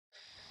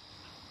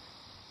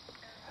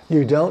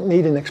You don't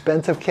need an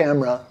expensive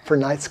camera for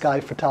night sky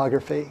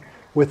photography.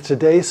 With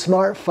today's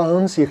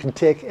smartphones, you can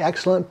take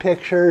excellent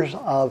pictures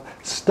of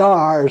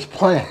stars,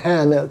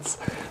 planets,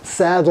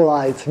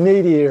 satellites,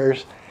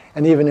 meteors,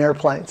 and even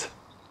airplanes.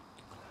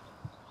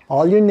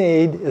 All you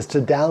need is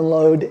to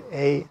download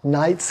a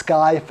night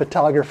sky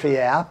photography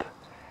app,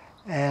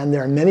 and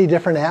there are many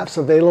different apps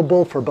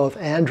available for both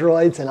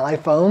Androids and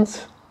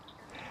iPhones.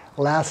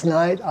 Last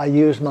night I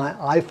used my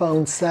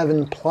iPhone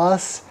 7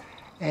 Plus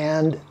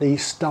and the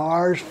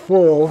Stars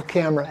Full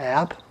camera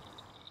app.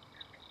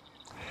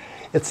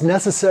 It's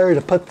necessary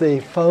to put the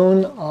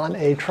phone on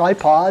a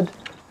tripod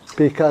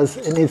because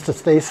it needs to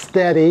stay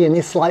steady.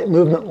 Any slight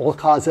movement will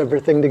cause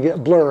everything to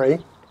get blurry.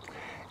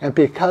 And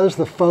because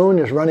the phone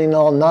is running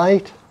all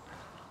night,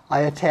 I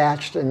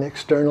attached an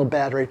external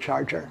battery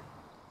charger.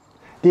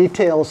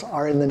 Details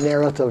are in the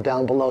narrative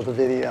down below the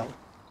video.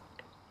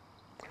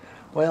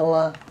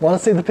 Well, want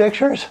to see the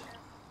pictures?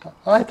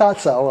 I thought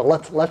so.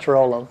 Well, let's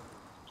roll them.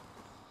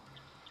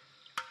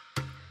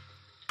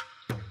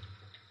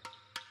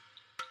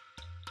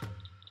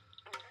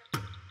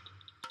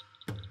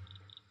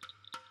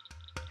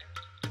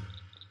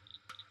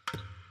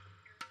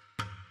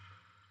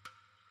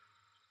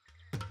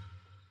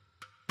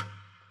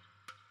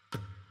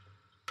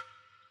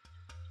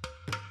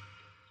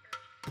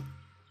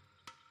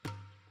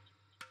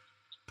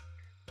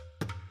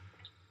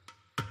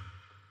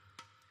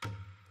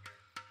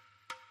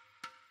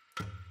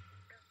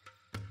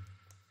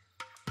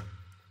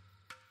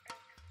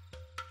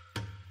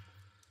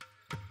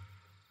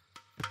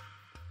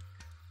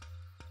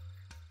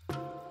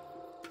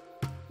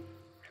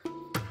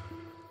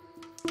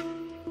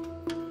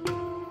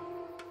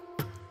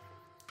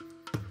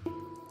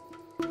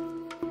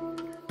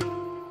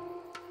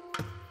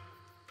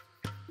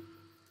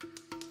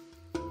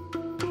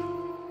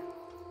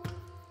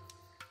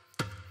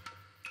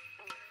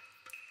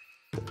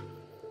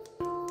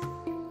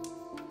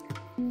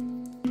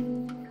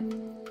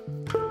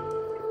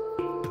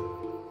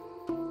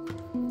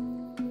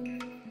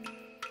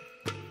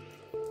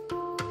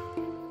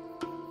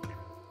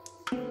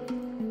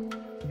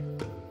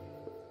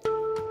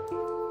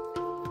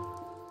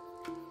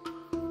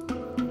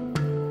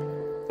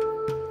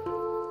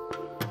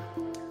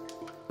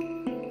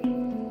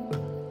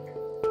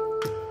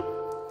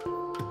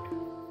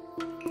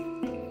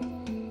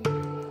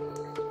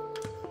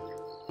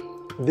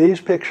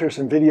 These pictures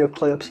and video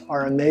clips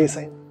are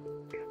amazing.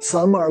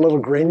 Some are a little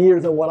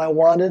grainier than what I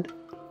wanted,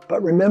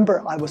 but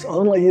remember, I was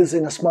only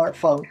using a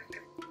smartphone.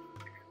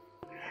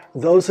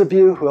 Those of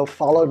you who have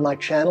followed my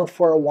channel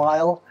for a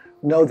while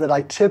know that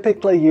I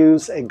typically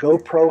use a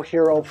GoPro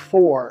Hero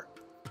 4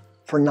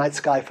 for night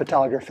sky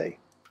photography.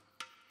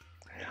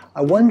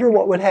 I wonder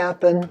what would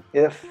happen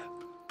if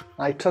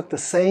I took the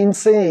same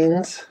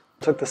scenes,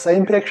 took the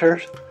same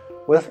pictures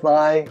with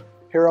my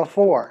Hero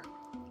 4.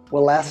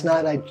 Well, last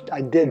night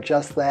I did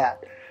just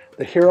that.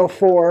 The Hero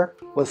 4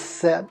 was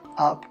set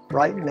up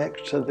right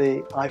next to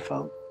the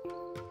iPhone.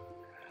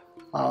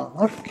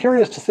 I'm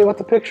curious to see what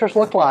the pictures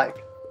look like.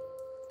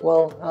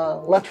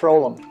 Well, let's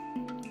roll them.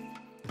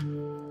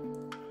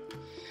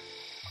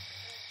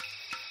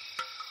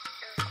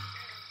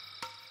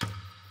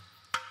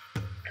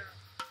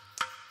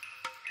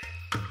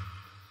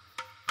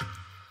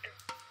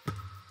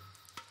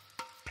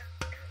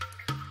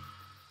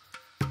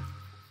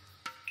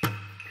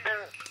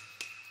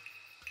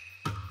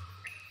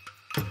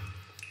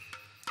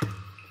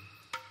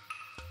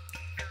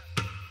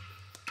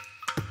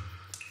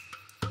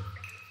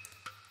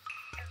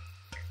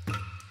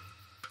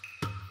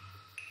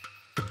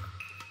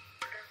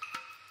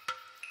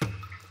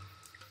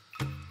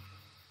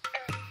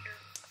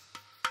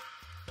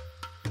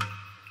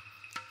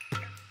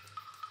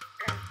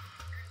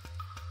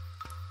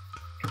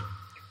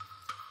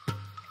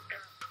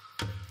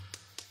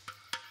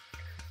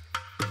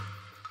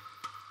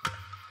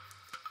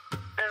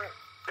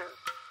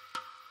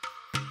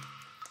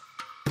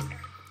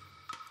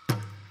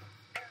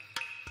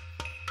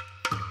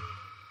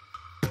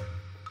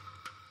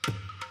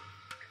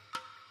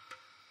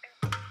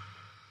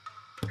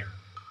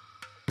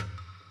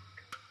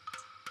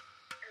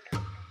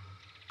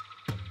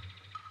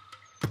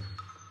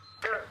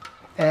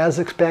 As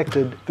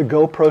expected, the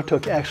GoPro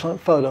took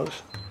excellent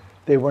photos.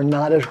 They were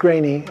not as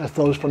grainy as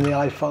those from the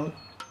iPhone.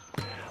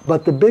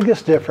 But the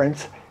biggest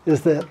difference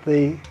is that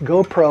the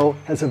GoPro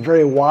has a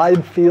very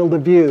wide field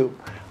of view,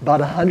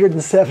 about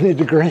 170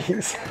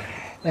 degrees,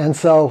 and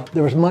so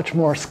there was much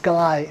more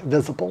sky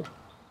visible.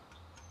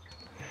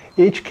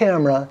 Each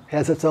camera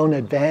has its own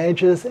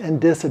advantages and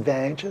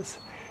disadvantages.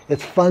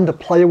 It's fun to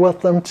play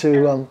with them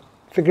to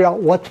figure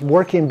out what's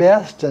working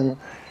best and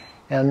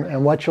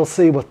what you'll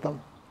see with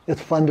them. It's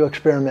fun to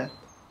experiment.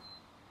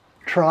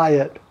 Try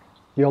it.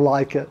 You'll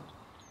like it.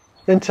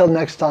 Until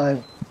next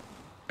time,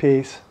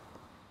 peace.